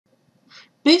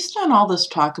Based on all this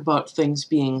talk about things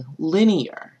being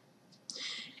linear,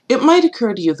 it might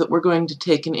occur to you that we're going to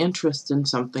take an interest in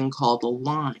something called a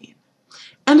line.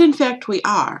 And in fact, we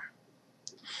are.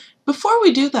 Before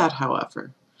we do that,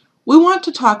 however, we want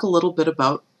to talk a little bit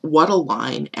about what a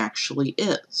line actually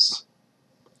is.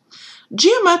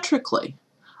 Geometrically,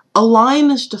 a line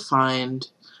is defined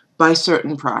by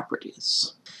certain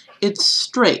properties. It's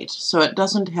straight, so it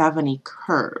doesn't have any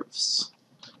curves.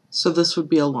 So this would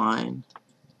be a line.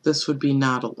 This would be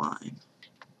not a line.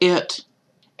 It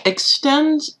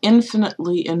extends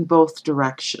infinitely in both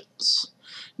directions.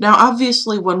 Now,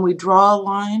 obviously, when we draw a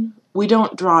line, we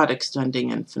don't draw it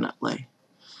extending infinitely.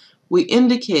 We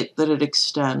indicate that it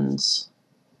extends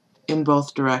in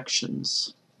both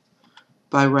directions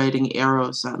by writing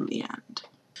arrows on the end.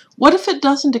 What if it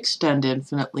doesn't extend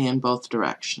infinitely in both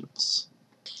directions?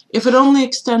 If it only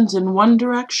extends in one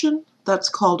direction, that's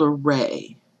called a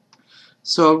ray.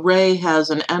 So a ray has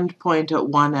an endpoint at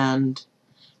one end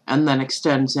and then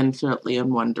extends infinitely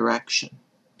in one direction.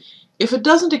 If it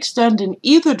doesn't extend in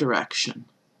either direction,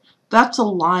 that's a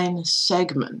line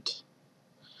segment.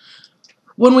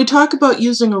 When we talk about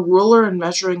using a ruler and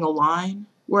measuring a line,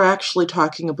 we're actually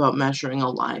talking about measuring a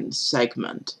line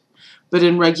segment. But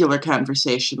in regular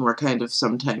conversation, we're kind of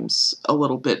sometimes a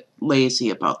little bit lazy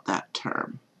about that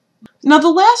term. Now, the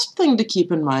last thing to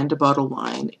keep in mind about a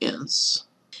line is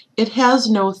it has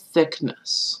no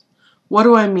thickness. What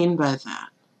do I mean by that?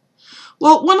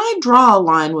 Well, when I draw a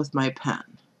line with my pen,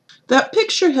 that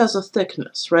picture has a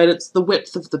thickness, right? It's the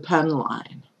width of the pen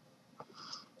line.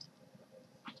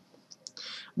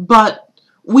 But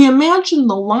we imagine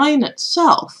the line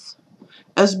itself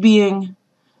as being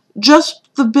just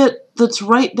the bit that's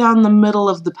right down the middle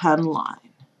of the pen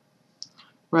line,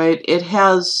 right? It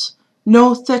has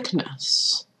no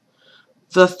thickness.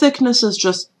 The thickness is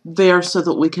just there so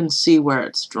that we can see where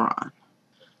it's drawn.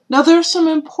 Now, there are some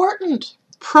important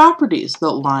properties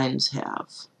that lines have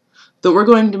that we're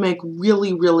going to make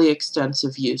really, really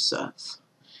extensive use of.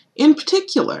 In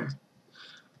particular,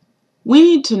 we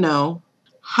need to know,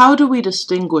 how do we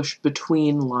distinguish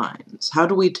between lines? How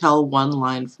do we tell one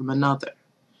line from another?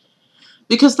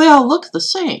 Because they all look the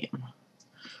same,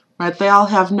 right? They all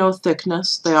have no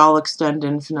thickness. They all extend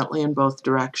infinitely in both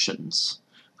directions.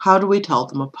 How do we tell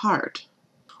them apart?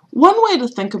 One way to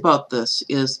think about this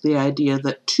is the idea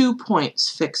that 2 points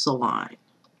fix a line.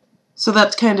 So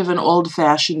that's kind of an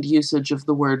old-fashioned usage of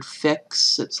the word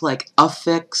fix. It's like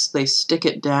affix, they stick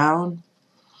it down.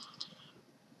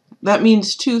 That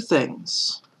means two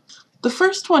things. The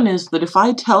first one is that if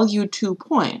I tell you 2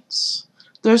 points,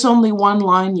 there's only one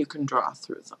line you can draw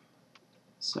through them.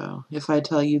 So if I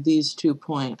tell you these 2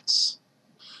 points,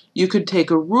 you could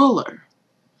take a ruler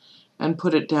and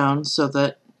put it down so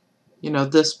that,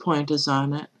 this point is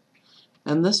on it,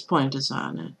 and this point is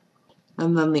on it.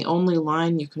 And then the only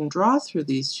line you can draw through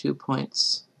these 2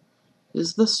 points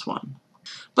is this one.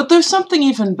 But there's something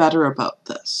even better about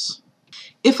this.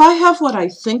 If I have what I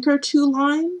think are 2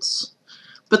 lines,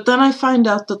 but then I find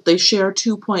out that they share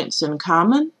 2 points in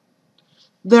common,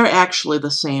 they're actually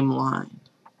the same line.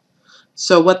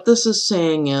 So what this is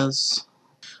saying is,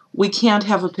 we can't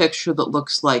have a picture that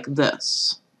looks like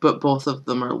this, but both of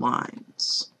them are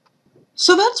lines.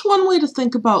 So that's one way to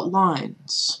think about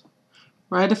lines,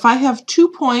 right? If I have 2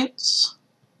 points,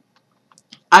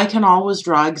 I can always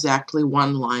draw exactly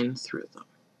one line through them.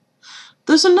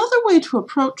 There's another way to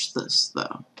approach this,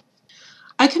 though.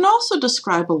 I can also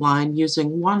describe a line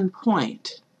using 1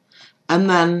 point, and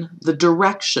then the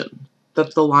direction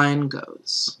that the line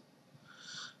goes.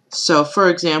 So, for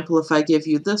example, if I give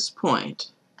you this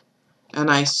point,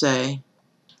 and I say,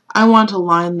 I want a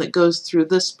line that goes through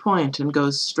this point and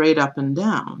goes straight up and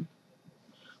down,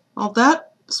 well,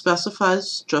 that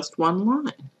specifies just one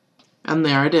line. And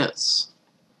there it is.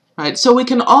 Right? So we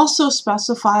can also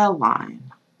specify a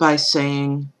line by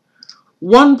saying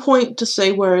 1 point to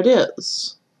say where it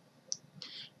is,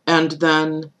 and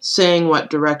then saying what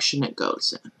direction it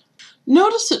goes in.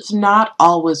 Notice it's not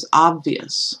always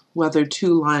obvious whether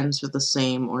 2 lines are the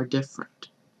same or different.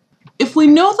 If we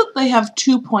know that they have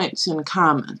 2 points in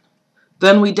common,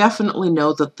 then we definitely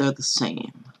know that they're the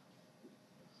same.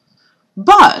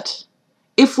 But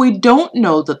if we don't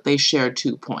know that they share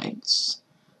 2 points,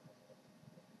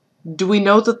 do we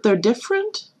know that they're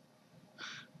different?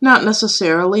 Not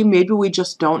necessarily. Maybe we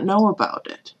just don't know about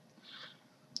it.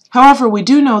 However, we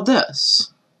do know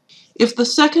this. If the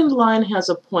second line has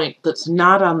a point that's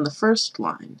not on the first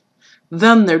line,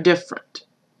 then they're different.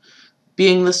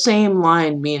 Being the same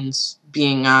line means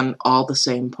being on all the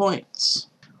same points.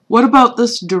 What about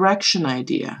this direction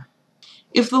idea?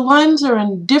 If the lines are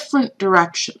in different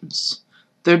directions,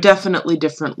 They're definitely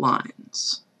different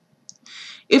lines.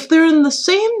 If they're in the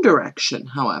same direction,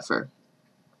 however,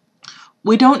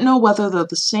 we don't know whether they're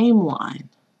the same line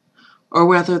or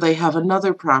whether they have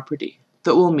another property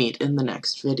that we'll meet in the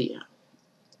next video.